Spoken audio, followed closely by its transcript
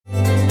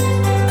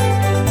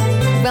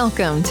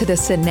Welcome to the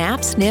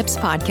Synapse Snips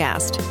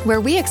podcast,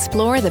 where we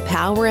explore the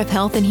power of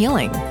health and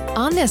healing.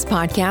 On this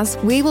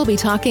podcast, we will be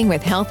talking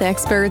with health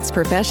experts,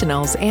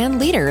 professionals, and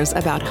leaders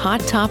about hot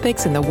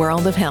topics in the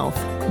world of health.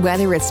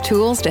 Whether it's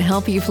tools to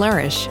help you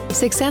flourish,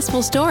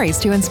 successful stories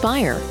to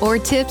inspire, or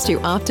tips to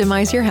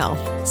optimize your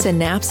health,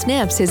 Synapse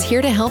Snips is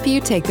here to help you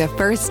take the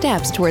first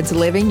steps towards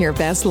living your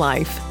best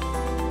life.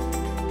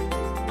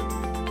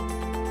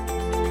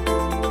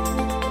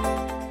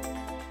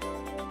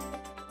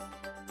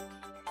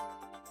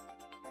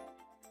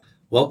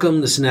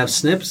 Welcome to Synapse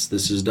Snips.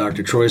 This is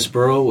Dr. Troy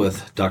Spurrow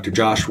with Dr.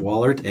 Josh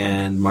Wallert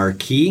and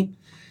Marquis.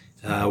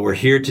 We're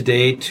here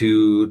today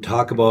to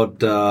talk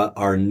about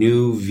our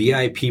new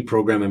VIP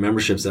program and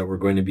memberships that we're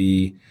going to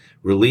be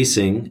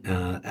releasing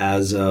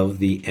as of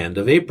the end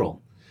of April.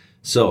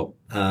 So,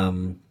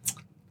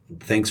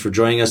 thanks for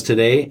joining us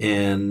today.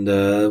 And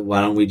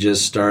why don't we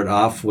just start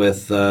off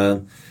with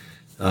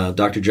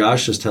Dr.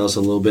 Josh, just tell us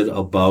a little bit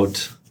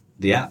about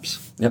the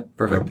apps. Yep,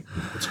 perfect.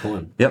 What's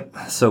going? Yep,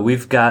 so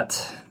we've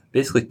got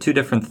basically two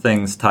different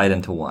things tied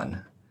into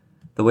one.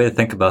 The way to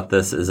think about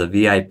this is a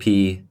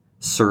VIP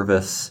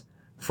service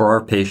for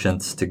our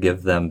patients to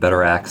give them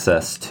better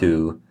access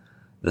to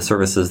the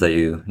services that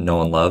you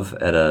know and love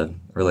at a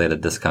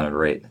discounted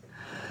rate.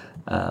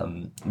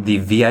 The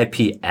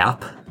VIP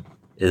app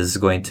is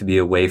going to be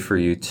a way for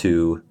you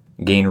to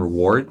gain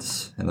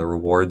rewards, and the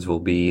rewards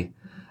will be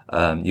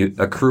you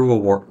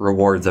accrue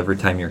rewards every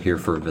time you're here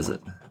for a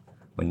visit.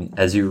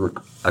 As you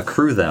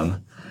accrue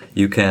them,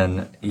 you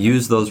can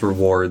use those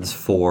rewards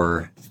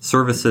for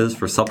services,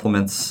 for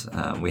supplements.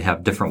 We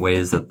have different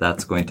ways that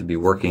that's going to be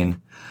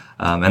working.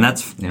 And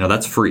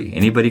that's free.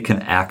 Anybody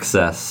can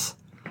access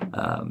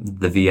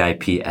the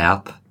VIP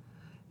app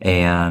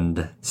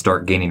and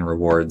start gaining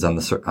rewards on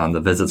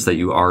the visits that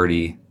you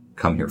already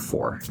come here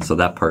for. So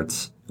that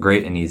part's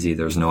great and easy.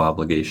 There's no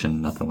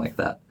obligation, nothing like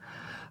that.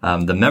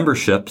 The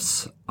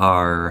memberships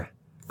are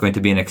going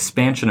to be an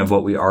expansion of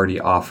what we already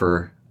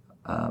offer,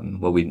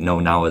 what we know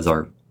now as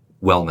our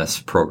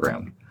wellness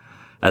program.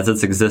 As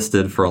it's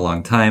existed for a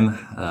long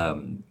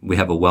time, we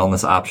have a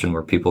wellness option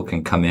where people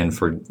can come in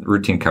for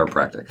routine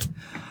chiropractic.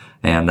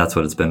 And that's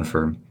what it's been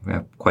for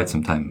quite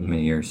some time,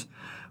 many years.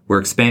 We're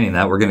expanding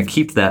that. We're going to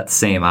keep that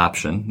same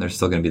option. There's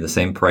still going to be the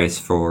same price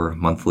for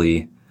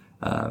monthly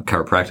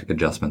chiropractic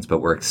adjustments, but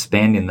we're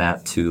expanding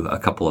that to a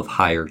couple of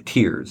higher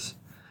tiers.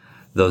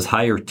 Those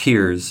higher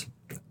tiers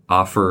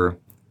offer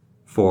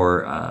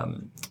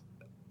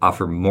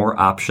more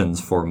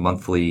options for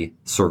monthly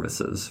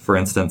services. For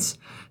instance,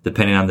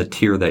 depending on the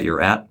tier that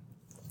you're at,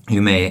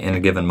 you may in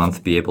a given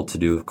month be able to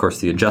do, of course,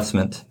 the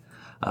adjustment,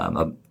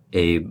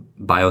 a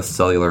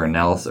biocellular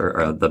analysis,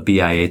 or the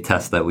BIA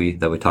test that we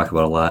talk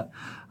about a lot,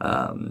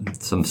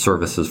 some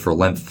services for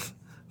lymph,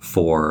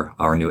 for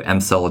our new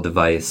M-Cella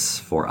device,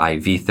 for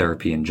IV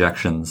therapy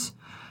injections.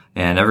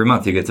 And every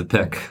month you get to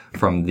pick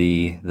from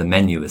the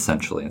menu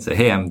essentially and say,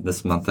 hey,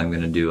 this month I'm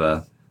going to do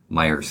a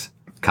Myers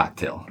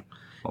cocktail.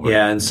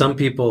 Yeah, and some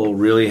people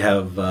really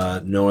have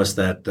noticed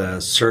that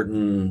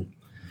certain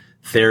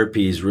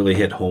therapies really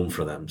hit home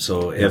for them.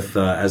 So if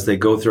as they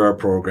go through our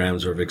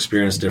programs or have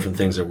experienced different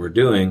things that we're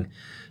doing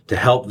to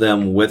help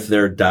them with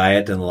their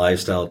diet and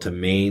lifestyle to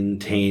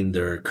maintain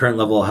their current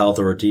level of health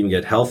or to even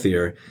get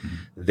healthier,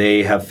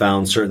 they have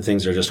found certain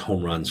things are just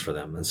home runs for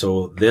them. And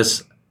so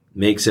this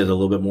makes it a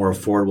little bit more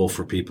affordable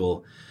for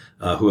people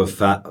who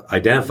have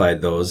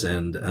identified those,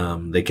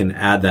 and they can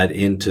add that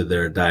into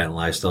their diet and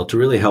lifestyle to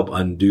really help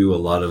undo a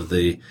lot of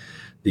the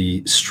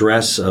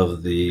stress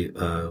of the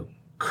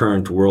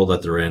current world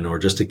that they're in, or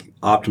just to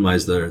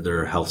optimize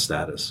their health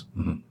status.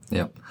 Mm-hmm.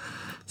 Yep.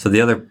 So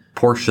the other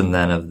portion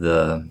then of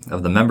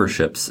the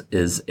memberships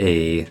is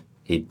a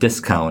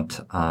discount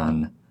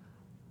on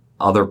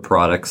other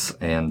products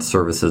and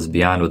services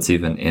beyond what's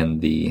even in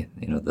the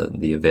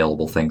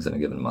available things in a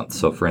given month.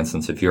 So for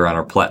instance, if you're on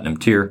our platinum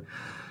tier,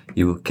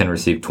 you can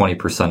receive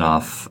 20%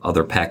 off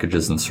other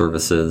packages and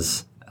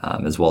services,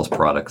 as well as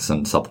products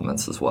and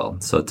supplements as well.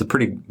 So it's a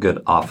pretty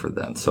good offer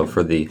then. So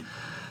for the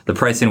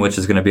pricing, which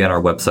is going to be on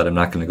our website, I'm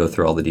not going to go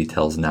through all the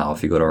details now.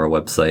 If you go to our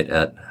website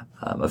at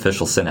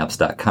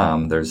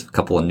officialsynapse.com, there's a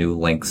couple of new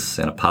links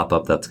and a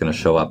pop-up that's going to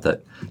show up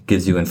that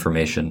gives you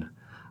information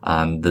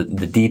on the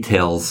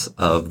details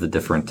of the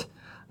different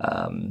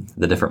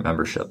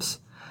memberships.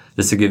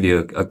 Just to give you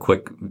a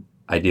quick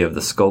idea of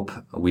the scope,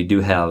 we do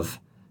have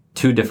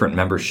two different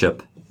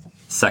membership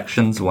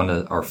sections. One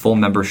are full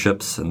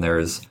memberships, and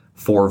there's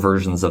 4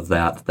 versions of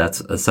that. That's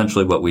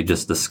essentially what we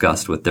just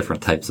discussed with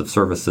different types of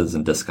services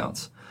and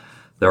discounts.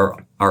 There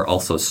are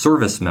also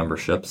service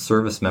memberships.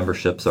 Service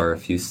memberships are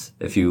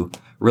if you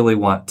really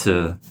want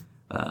to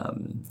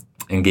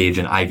engage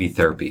in IV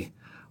therapy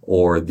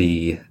or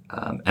the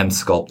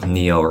M-Sculpt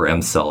Neo or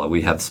M-Cella.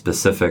 We have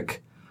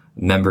specific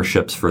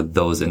memberships for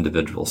those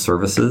individual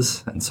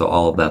services, and so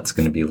all of that's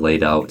going to be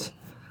laid out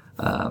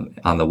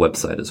on the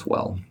website as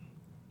well.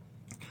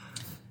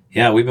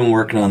 Yeah, we've been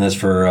working on this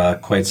for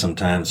quite some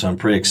time, so I'm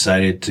pretty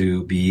excited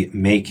to be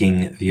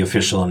making the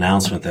official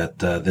announcement that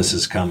this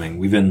is coming.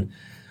 We've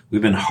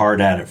been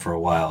hard at it for a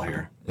while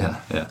here. Yeah.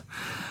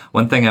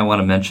 One thing I want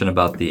to mention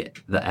about the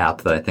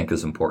app that I think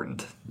is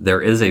important.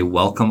 There is a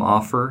welcome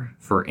offer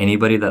for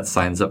anybody that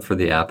signs up for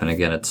the app. And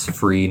again, it's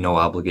free, no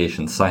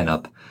obligation sign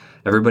up.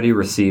 Everybody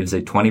receives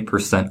a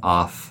 20%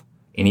 off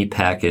any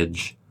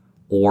package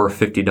or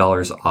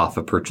 $50 off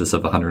a purchase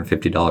of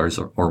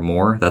 $150 or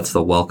more. That's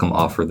the welcome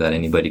offer that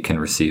anybody can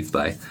receive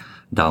by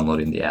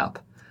downloading the app.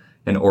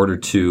 In order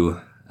to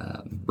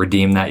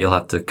redeem that, you'll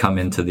have to come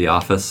into the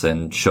office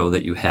and show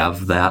that you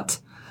have that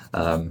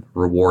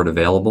reward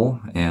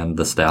available, and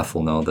the staff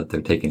will know that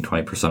they're taking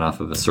 20% off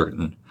of a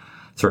certain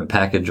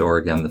package, or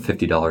again, the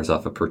 $50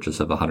 off a purchase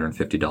of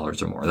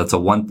 $150 or more. That's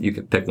you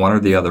can pick one or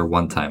the other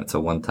one time. It's a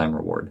one-time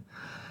reward.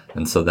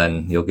 And so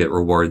then you'll get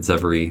rewards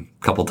every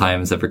couple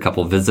times, every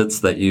couple visits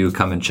that you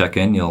come and check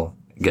in, you'll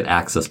get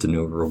access to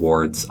new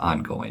rewards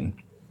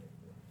ongoing.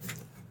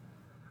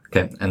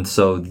 Okay. And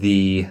so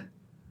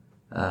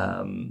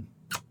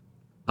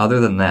other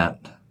than that,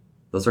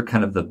 those are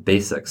kind of the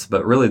basics.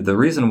 But really, the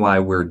reason why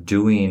we're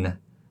doing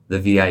the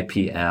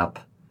VIP app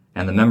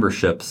and the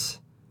memberships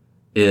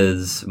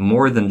is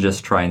more than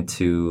just trying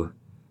to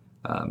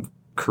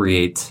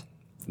create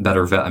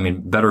better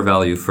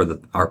value for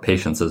our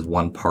patients is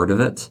one part of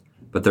it.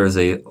 But there's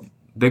a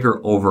bigger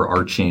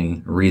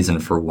overarching reason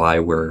for why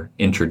we're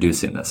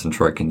introducing this. And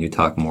Troy, can you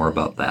talk more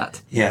about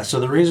that? Yeah. So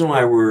the reason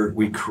why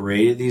we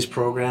created these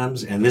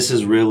programs, and this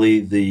is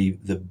really the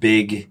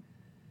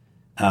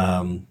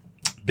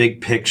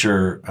big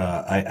picture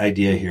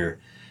idea here.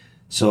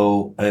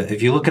 So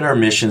if you look at our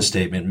mission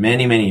statement,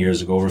 many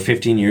years ago, over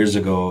 15 years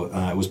ago,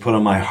 it was put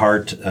on my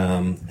heart,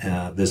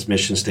 this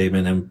mission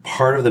statement. And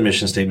part of the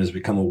mission statement has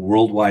become a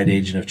worldwide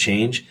agent of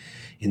change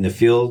in the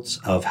fields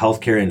of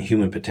healthcare and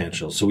human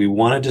potential. So we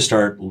wanted to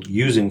start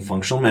using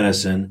functional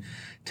medicine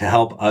to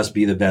help us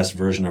be the best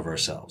version of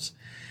ourselves.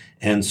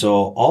 And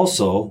so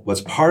also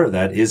what's part of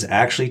that is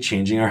actually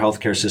changing our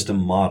healthcare system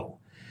model.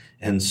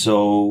 And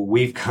so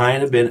we've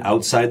kind of been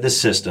outside the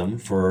system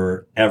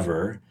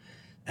forever.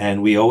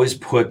 And we always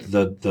put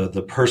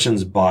the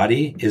person's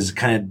body is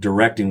kind of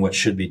directing what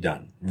should be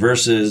done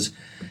versus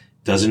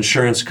does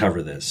insurance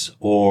cover this,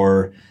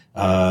 or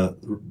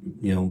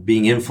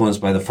being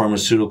influenced by the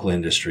pharmaceutical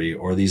industry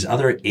or these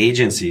other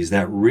agencies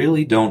that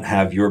really don't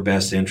have your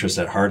best interest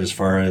at heart as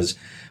far as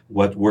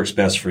what works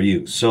best for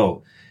you.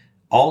 So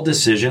all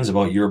decisions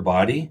about your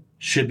body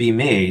should be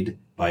made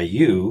by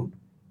you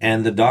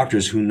and the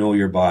doctors who know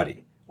your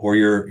body, or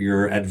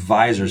your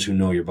advisors who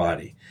know your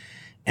body.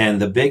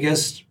 And the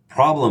biggest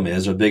problem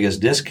is, or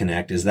biggest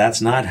disconnect is, that's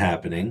not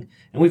happening.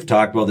 And we've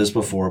talked about this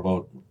before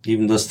about,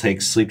 even let's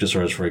take sleep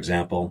disorders, for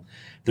example.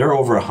 There are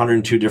over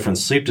 102 different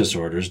sleep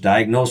disorders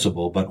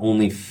diagnosable, but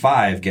only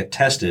 5 get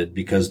tested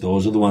because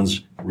those are the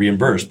ones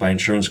reimbursed by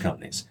insurance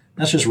companies.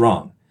 That's just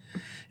wrong.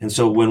 And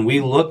so when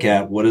we look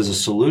at what is a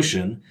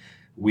solution,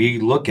 we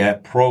look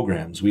at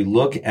programs. We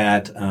look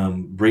at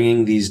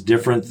bringing these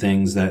different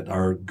things that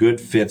are good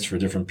fits for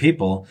different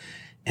people,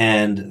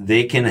 and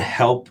they can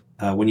help.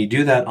 When you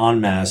do that en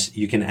masse,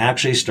 you can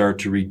actually start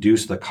to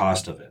reduce the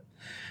cost of it.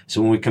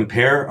 So when we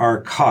compare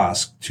our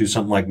cost to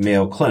something like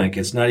Mayo Clinic,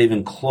 it's not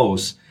even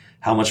close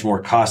how much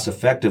more cost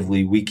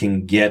effectively we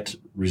can get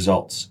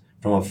results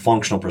from a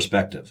functional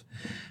perspective.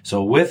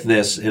 So with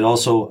this, it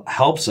also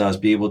helps us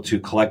be able to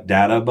collect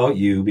data about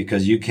you,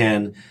 because you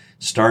can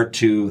start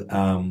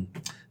to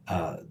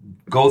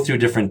go through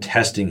different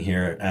testing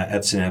here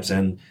at Synapse.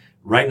 And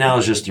right now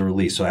is just a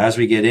release. So as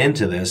we get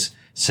into this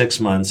 6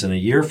 months and a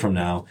year from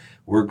now,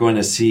 we're going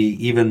to see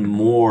even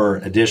more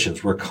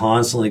additions. We're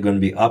constantly going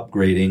to be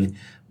upgrading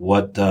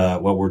what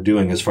we're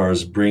doing as far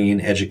as bringing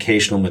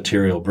educational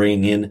material,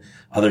 bringing in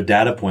other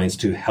data points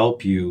to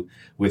help you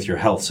with your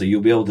health. So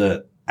you'll be able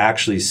to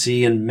actually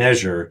see and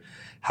measure,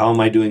 how am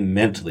I doing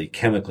mentally,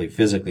 chemically,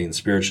 physically, and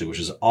spiritually, which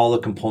is all the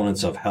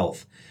components of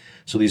health.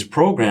 So these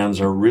programs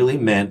are really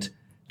meant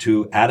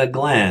to, at a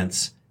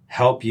glance,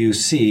 help you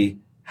see,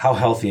 how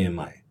healthy am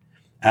I?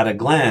 At a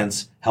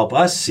glance, help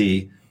us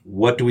see,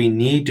 what do we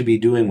need to be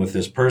doing with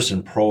this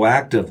person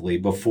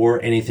proactively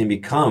before anything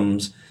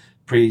becomes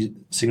pretty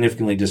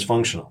significantly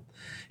dysfunctional.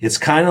 It's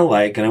kind of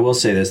like, and I will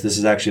say this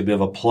is actually a bit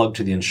of a plug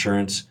to the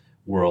insurance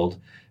world,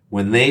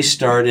 when they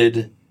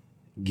started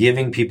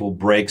giving people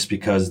breaks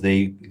because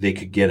they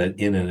could get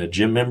in a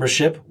gym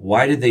membership.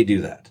 Why did they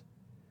do that?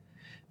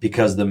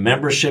 Because the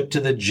membership to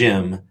the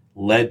gym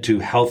led to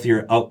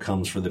healthier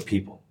outcomes for the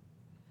people.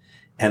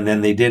 And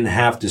then they didn't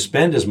have to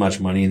spend as much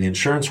money in the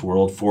insurance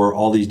world for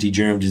all these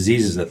degenerative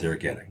diseases that they're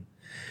getting.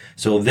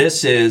 So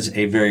this is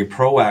a very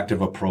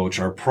proactive approach.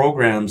 Our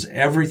programs,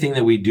 everything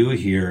that we do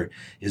here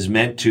is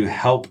meant to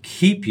help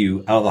keep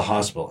you out of the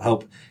hospital,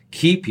 help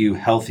keep you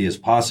healthy as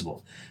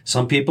possible.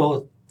 Some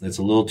people, it's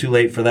a little too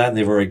late for that, and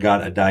they've already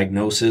got a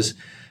diagnosis.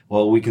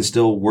 Well, we can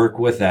still work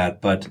with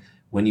that. But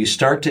when you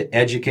start to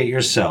educate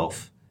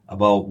yourself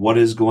about what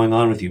is going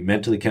on with you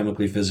mentally,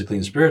 chemically, physically,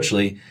 and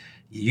spiritually,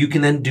 you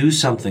can then do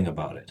something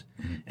about it.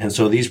 Mm-hmm. And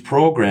so these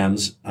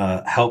programs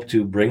help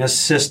to bring a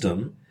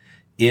system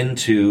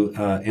into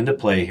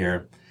play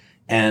here.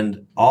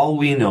 And all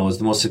we know is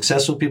the most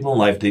successful people in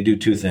life, they do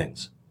two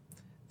things.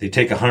 They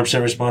take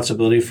 100%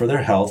 responsibility for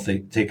their health. They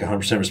take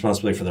 100%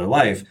 responsibility for their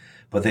life,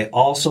 but they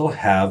also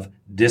have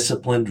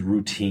disciplined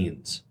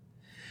routines.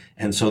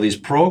 And so these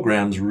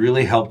programs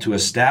really help to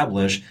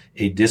establish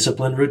a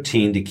disciplined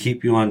routine to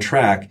keep you on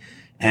track.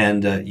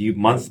 And you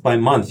month by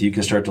month, you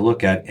can start to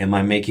look at, am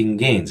I making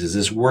gains? Is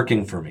this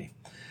working for me?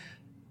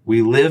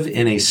 We live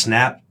in a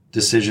snap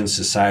decision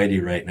society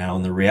right now.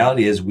 And the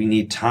reality is we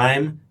need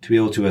time to be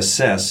able to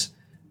assess,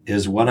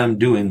 is what I'm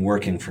doing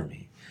working for me?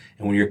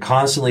 And when you're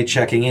constantly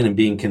checking in and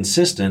being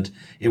consistent,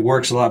 it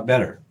works a lot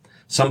better.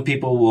 Some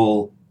people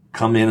will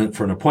come in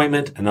for an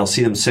appointment and I'll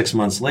see them 6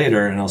 months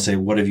later and I'll say,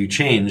 what have you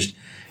changed?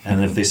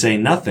 And if they say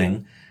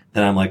nothing,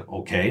 then I'm like,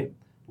 okay,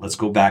 let's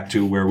go back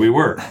to where we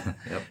were.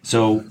 Yep.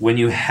 So when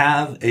you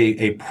have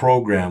a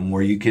program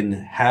where you can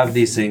have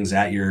these things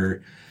at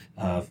your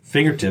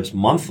fingertips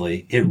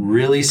monthly, it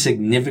really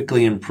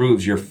significantly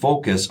improves your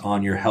focus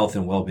on your health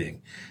and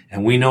well-being.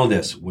 And we know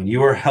this, when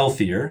you are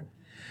healthier,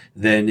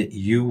 then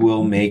you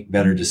will make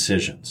better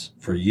decisions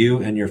for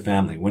you and your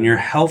family. When you're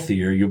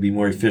healthier, you'll be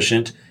more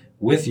efficient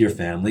with your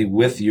family,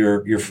 with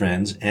your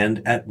friends,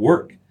 and at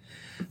work.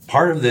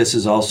 Part of this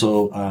is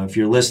also, if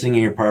you're listening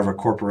and you're part of a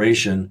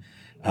corporation,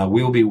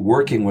 we will be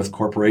working with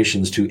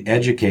corporations to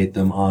educate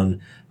them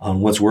on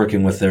what's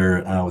working with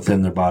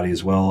within their body,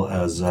 as well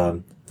as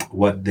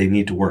what they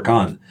need to work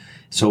on.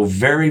 So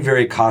very,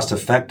 very cost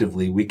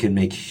effectively, we can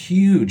make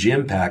huge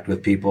impact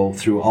with people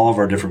through all of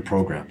our different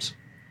programs.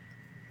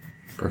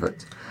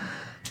 Perfect.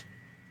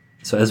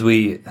 So as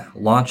we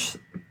launch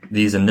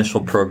these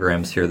initial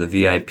programs here, the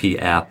VIP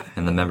app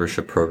and the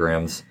membership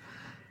programs,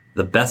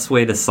 the best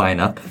way to sign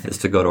up is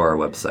to go to our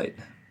website.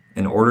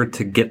 In order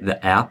to get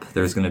the app,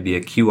 there's going to be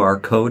a QR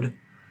code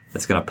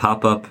that's going to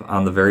pop up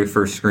on the very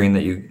first screen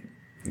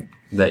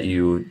that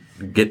you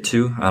get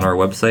to on our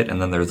website,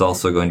 and then there's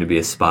also going to be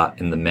a spot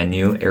in the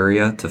menu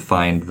area to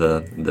find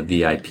the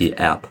VIP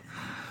app.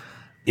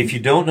 If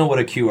you don't know what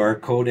a QR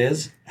code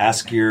is,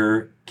 ask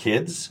your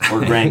kids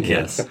or grandkids.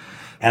 Yes.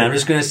 And I'm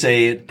just going to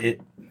say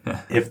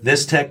if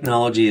this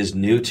technology is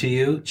new to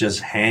you,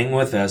 just hang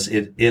with us.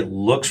 It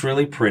looks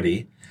really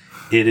pretty.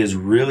 It is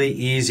really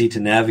easy to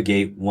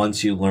navigate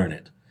once you learn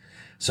it.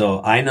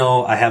 So I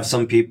know I have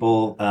some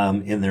people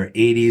in their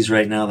 80s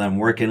right now that I'm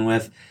working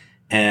with,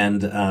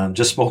 and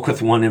just spoke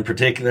with one in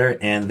particular,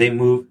 and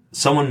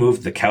someone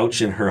moved the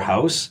couch in her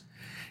house,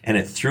 and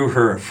it threw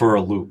her for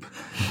a loop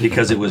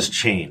because it was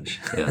change.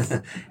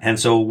 Yes. And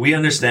so we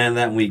understand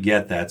that and we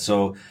get that.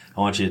 So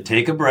I want you to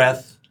take a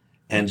breath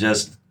and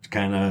just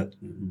kind of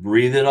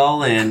breathe it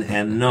all in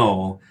and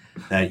know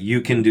that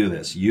you can do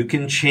this. You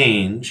can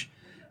change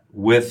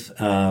with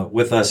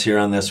us here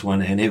on this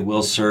one, and it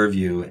will serve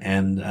you.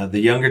 And the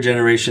younger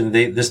generation,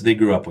 they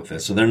grew up with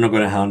this, so they're not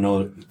going to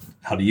know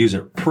how to use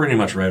it pretty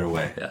much right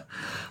away. Yeah.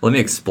 Let me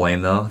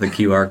explain though the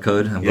QR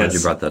code. I'm glad you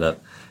brought that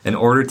up. In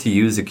order to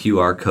use a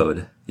QR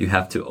code, you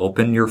have to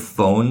open your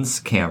phone's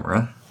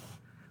camera,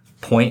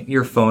 point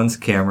your phone's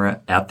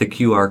camera at the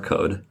QR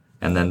code,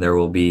 and then there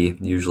will be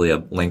usually a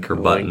link or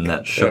button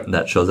that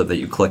shows up that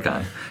you click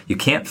on. You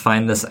can't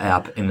find this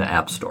app in the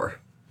App Store.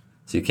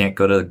 So you can't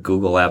go to the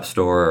Google App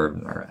Store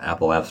or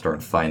Apple App Store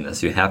and find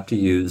this. You have to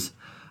use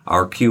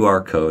our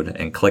QR code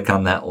and click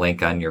on that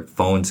link on your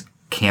phone's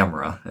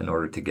camera in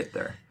order to get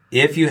there.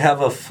 If you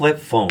have a flip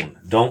phone,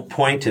 don't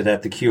point it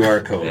at the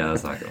QR code. Yeah,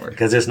 that's not going to work.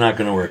 Because it's not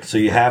going to work. So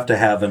you have to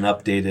have an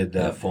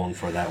updated phone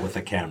for that with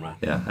a camera.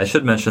 Yeah, I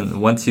should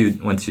mention, once you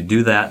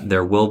do that,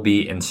 there will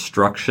be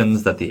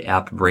instructions that the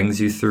app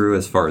brings you through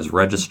as far as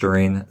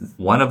registering.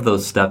 One of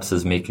those steps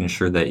is making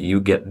sure that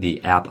you get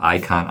the app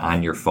icon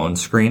on your phone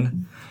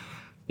screen.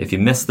 If you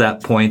miss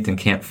that point and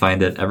can't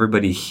find it,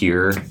 everybody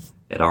here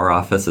at our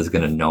office is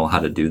going to know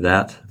how to do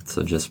that.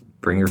 So just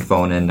bring your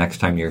phone in next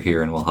time you're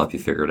here and we'll help you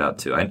figure it out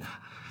too.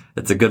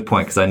 It's a good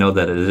point because I know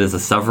that it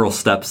is several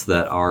steps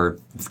that are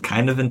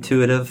kind of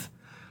intuitive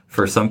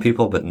for some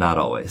people, but not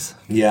always.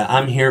 Yeah,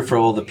 I'm here for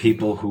all the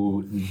people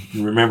who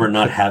remember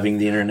not having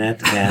the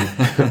internet. And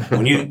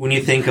when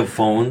you think of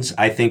phones,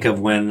 I think of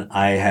when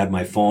I had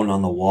my phone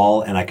on the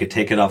wall and I could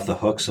take it off the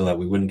hook so that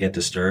we wouldn't get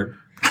disturbed.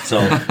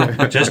 So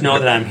just know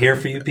that I'm here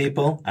for you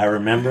people. I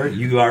remember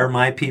you are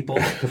my people.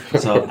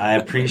 So I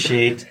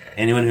appreciate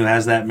anyone who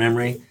has that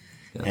memory.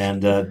 Yes.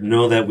 And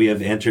know that we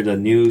have entered a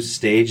new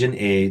stage and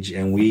age,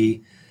 and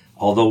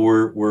although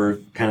we're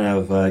kind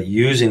of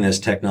using this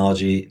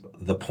technology,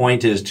 the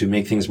point is to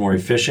make things more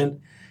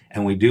efficient,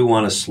 and we do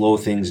want to slow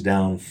things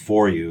down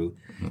for you,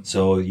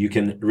 so you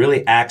can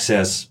really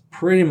access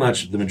pretty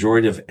much the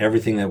majority of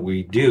everything that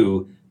we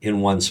do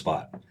in one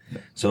spot.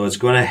 So it's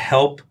going to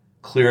help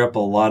clear up a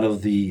lot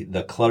of the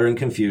clutter and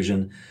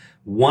confusion.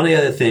 One of the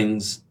other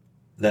things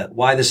that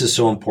why this is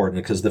so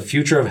important, because the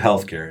future of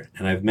healthcare,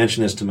 and I've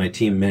mentioned this to my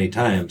team many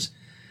times,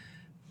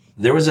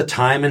 there was a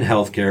time in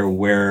healthcare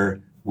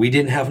where we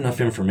didn't have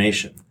enough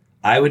information.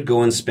 I would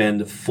go and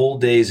spend full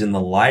days in the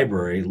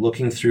library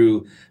looking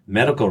through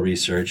medical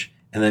research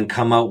and then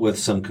come out with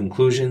some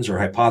conclusions or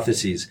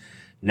hypotheses.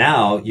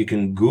 Now you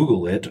can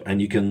Google it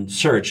and you can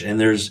search, and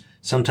there's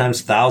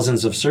sometimes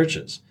thousands of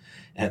searches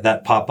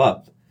that pop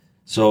up.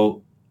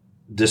 So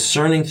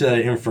discerning through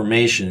that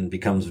information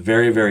becomes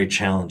very, very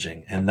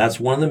challenging. And that's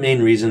one of the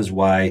main reasons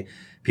why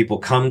people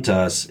come to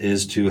us,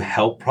 is to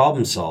help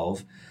problem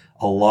solve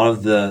a lot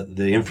of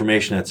the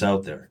information that's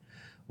out there.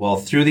 Well,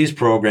 through these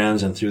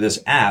programs and through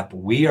this app,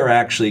 we are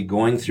actually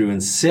going through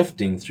and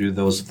sifting through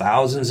those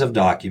thousands of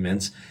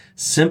documents,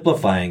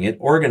 simplifying it,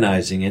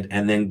 organizing it,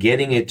 and then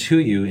getting it to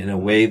you in a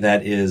way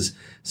that is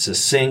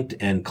succinct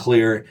and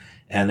clear.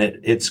 And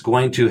it's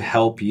going to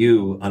help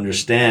you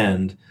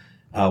understand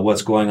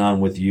what's going on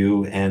with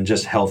you and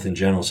just health in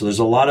general. So there's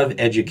a lot of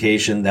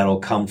education that'll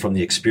come from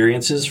the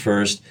experiences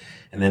first,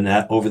 and then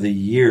that over the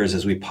years,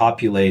 as we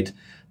populate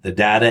the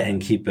data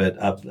and keep it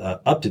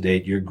up to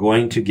date, you're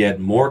going to get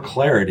more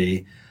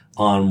clarity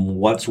on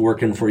what's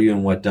working for you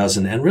and what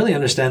doesn't, and really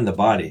understand the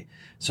body.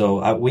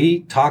 So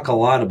we talk a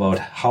lot about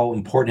how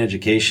important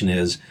education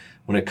is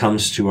when it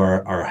comes to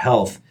our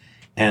health.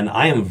 And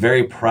I am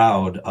very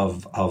proud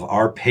of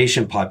our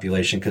patient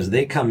population, because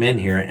they come in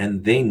here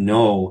and they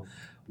know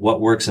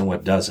what works and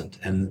what doesn't.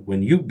 And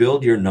when you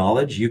build your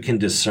knowledge, you can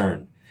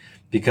discern.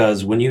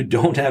 Because when you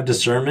don't have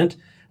discernment,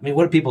 I mean,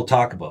 what do people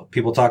talk about?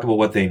 People talk about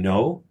what they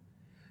know.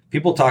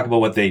 People talk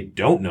about what they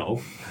don't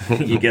know.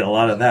 You get a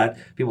lot of that.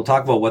 People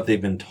talk about what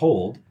they've been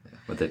told.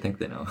 What they think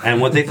they know. And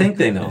what they think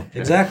they know.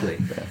 Exactly.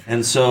 Yeah.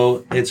 And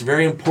so it's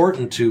very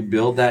important to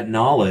build that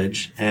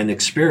knowledge and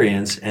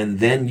experience, and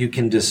then you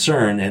can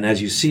discern. And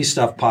as you see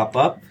stuff pop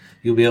up,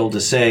 you'll be able to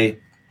say,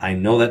 I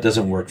know that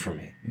doesn't work for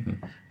me.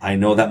 Mm-hmm. I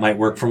know that might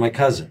work for my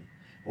cousin.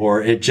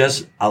 Or it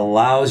just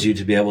allows you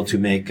to be able to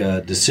make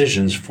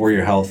decisions for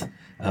your health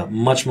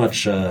much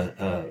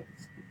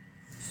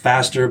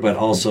faster, but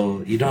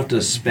also you don't have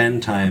to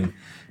spend time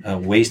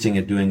wasting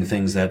it doing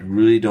things that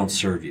really don't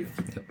serve you.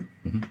 Yep.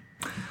 Mm-hmm.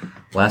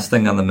 Last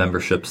thing on the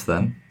memberships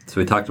then.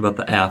 So we talked about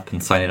the app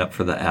and signing up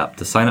for the app.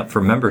 To sign up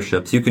for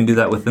memberships, you can do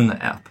that within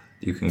the app.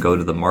 You can go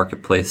to the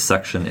marketplace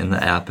section in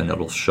the app and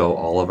it'll show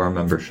all of our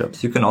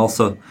memberships. You can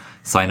also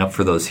sign up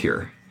for those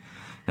here.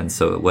 And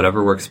so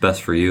whatever works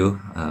best for you,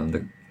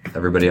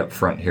 everybody up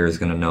front here is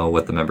going to know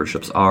what the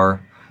memberships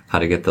are, how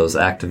to get those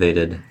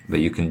activated, but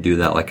you can do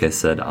that, like I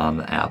said, on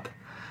the app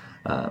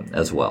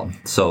as well.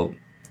 So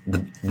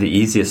the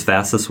easiest,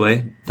 fastest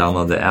way,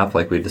 download the app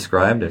like we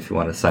described. If you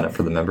want to sign up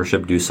for the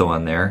membership, do so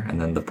on there, and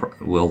then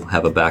we'll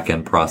have a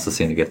back-end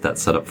processing to get that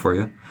set up for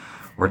you.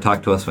 Or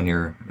talk to us when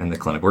you're in the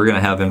clinic. We're going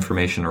to have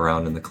information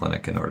around in the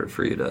clinic in order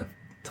for you to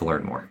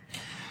learn more.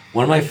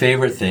 One of my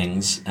favorite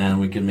things, and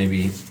we can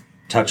maybe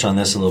touch on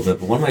this a little bit,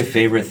 but one of my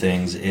favorite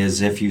things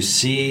is if you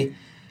see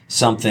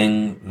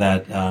something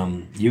that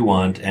you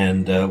want,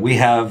 and we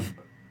have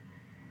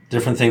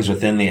different things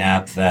within the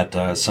app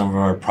that some of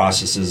our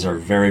processes are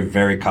very,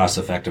 very cost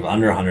effective,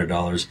 under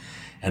 $100,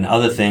 and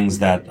other things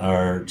that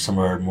are some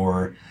of our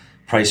more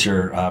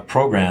pricier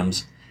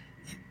programs.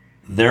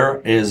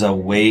 There is a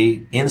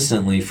way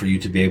instantly for you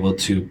to be able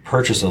to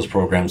purchase those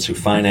programs through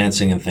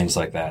financing and things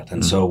like that.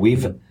 And so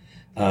we've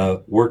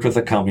worked with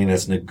a company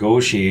that's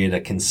negotiated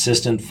a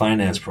consistent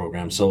finance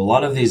program. So a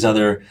lot of these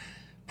other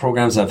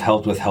programs that have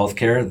helped with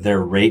healthcare, their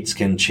rates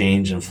can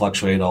change and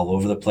fluctuate all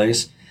over the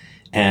place.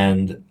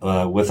 And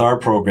with our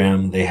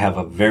program, they have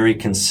a very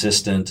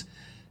consistent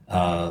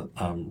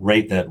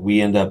rate that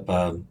we end up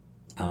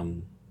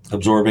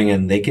absorbing,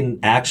 and they can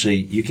actually,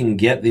 you can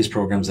get these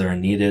programs that are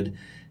needed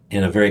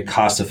in a very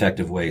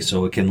cost-effective way.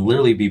 So it can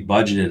literally be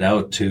budgeted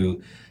out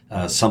to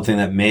something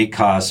that may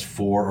cost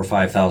 $4,000 or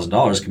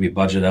 $5,000 can be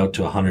budgeted out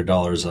to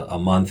 $100 a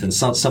month, and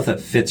some stuff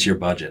that fits your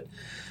budget.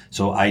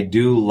 So I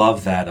do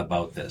love that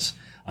about this.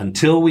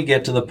 Until we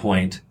get to the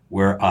point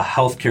where a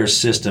healthcare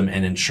system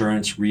and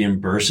insurance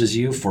reimburses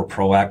you for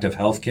proactive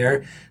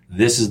healthcare,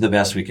 this is the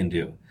best we can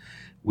do.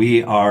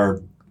 We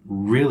are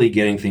really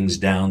getting things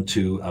down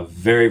to a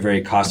very,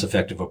 very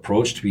cost-effective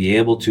approach to be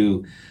able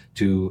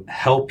to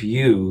help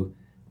you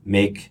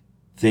make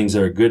things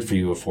that are good for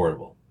you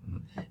affordable.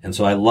 And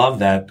so I love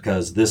that,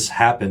 because this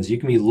happens. You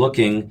can be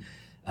looking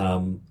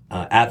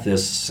at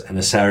this on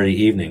a Saturday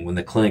evening when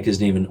the clinic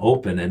isn't even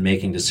open and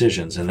making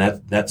decisions. And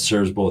that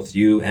serves both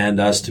you and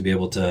us to be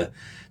able to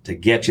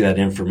get you that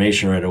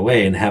information right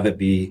away and have it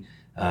be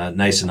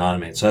nice and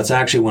automated. So that's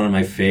actually one of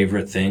my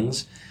favorite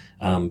things,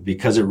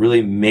 because it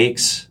really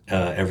makes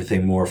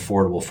everything more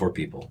affordable for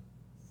people.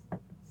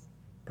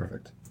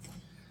 Perfect.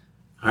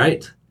 All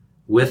right.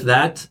 With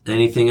that,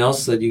 anything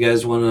else that you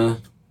guys want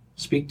to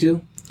speak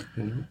to?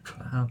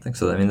 I don't think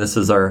so. I mean, this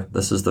is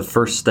the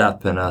first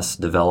step in us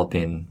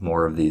developing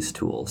more of these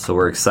tools. So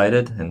we're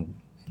excited, and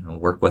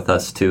work with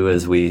us too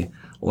as we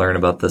learn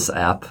about this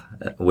app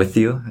with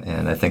you.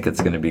 And I think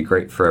it's going to be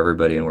great for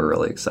everybody, and we're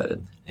really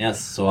excited.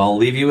 Yes. So I'll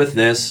leave you with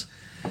this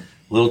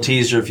little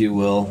teaser, if you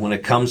will. When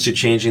it comes to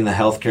changing the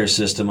healthcare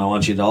system, I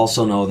want you to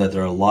also know that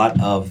there are a lot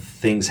of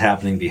things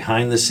happening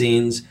behind the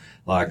scenes,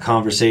 a lot of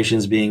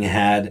conversations being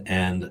had,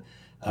 and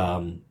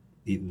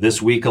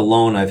this week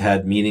alone, I've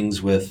had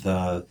meetings with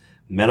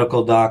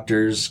medical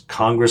doctors,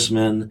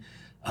 congressmen,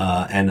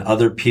 and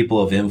other people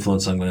of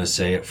influence, I'm going to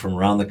say it, from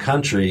around the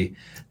country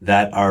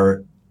that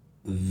are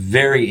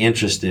very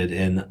interested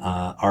in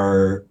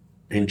our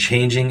in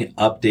changing,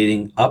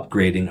 updating,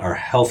 upgrading our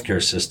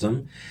healthcare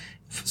system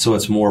so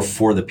it's more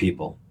for the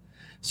people.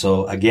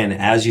 So again,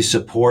 as you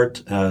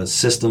support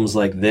systems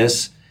like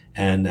this,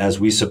 and as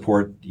we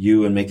support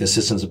you and make the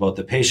systems about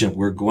the patient,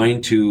 we're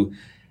going to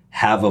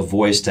have a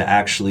voice to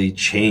actually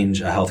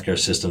change a healthcare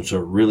system so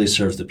it really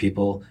serves the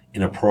people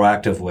in a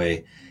proactive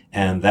way.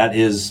 And that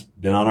is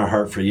been on our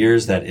heart for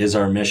years. That is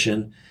our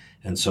mission.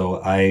 And so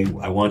I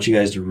want you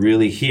guys to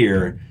really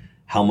hear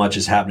how much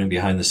is happening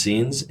behind the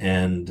scenes.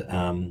 And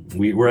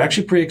we're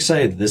actually pretty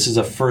excited. This is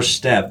a first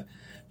step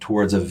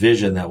towards a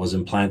vision that was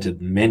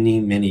implanted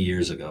many, many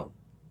years ago.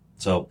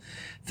 So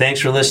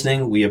thanks for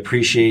listening. We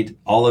appreciate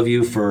all of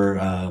you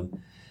for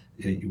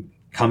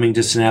coming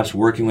to Synapse,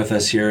 working with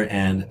us here.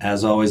 And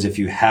as always, if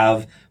you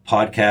have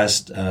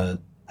podcast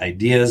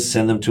ideas,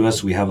 send them to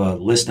us. We have a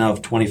list now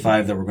of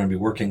 25 that we're going to be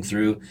working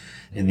through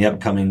in the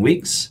upcoming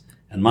weeks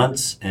and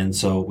months. And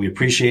so we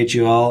appreciate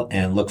you all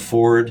and look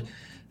forward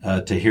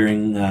to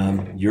hearing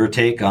your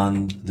take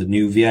on the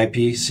new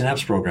VIP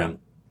Synapse program.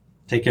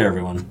 Take care,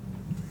 everyone.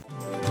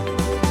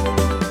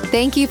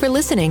 Thank you for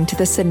listening to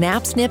the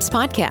Synapse Nips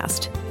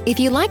podcast. If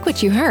you like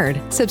what you heard,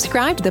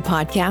 subscribe to the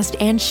podcast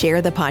and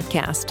share the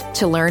podcast.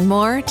 To learn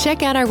more,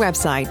 check out our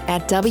website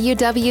at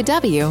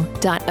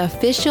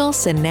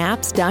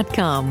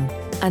www.officialsynapse.com.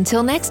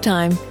 Until next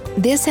time,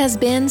 this has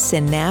been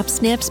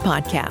Synapse Nips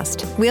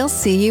podcast. We'll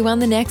see you on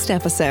the next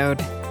episode.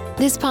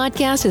 This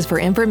podcast is for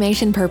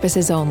information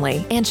purposes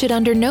only and should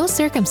under no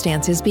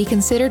circumstances be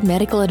considered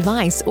medical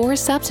advice or a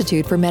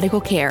substitute for medical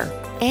care.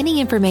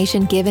 Any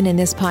information given in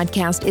this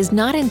podcast is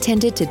not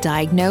intended to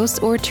diagnose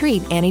or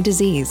treat any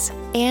disease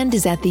and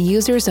is at the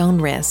user's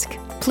own risk.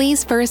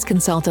 Please first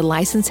consult a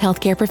licensed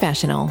healthcare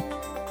professional.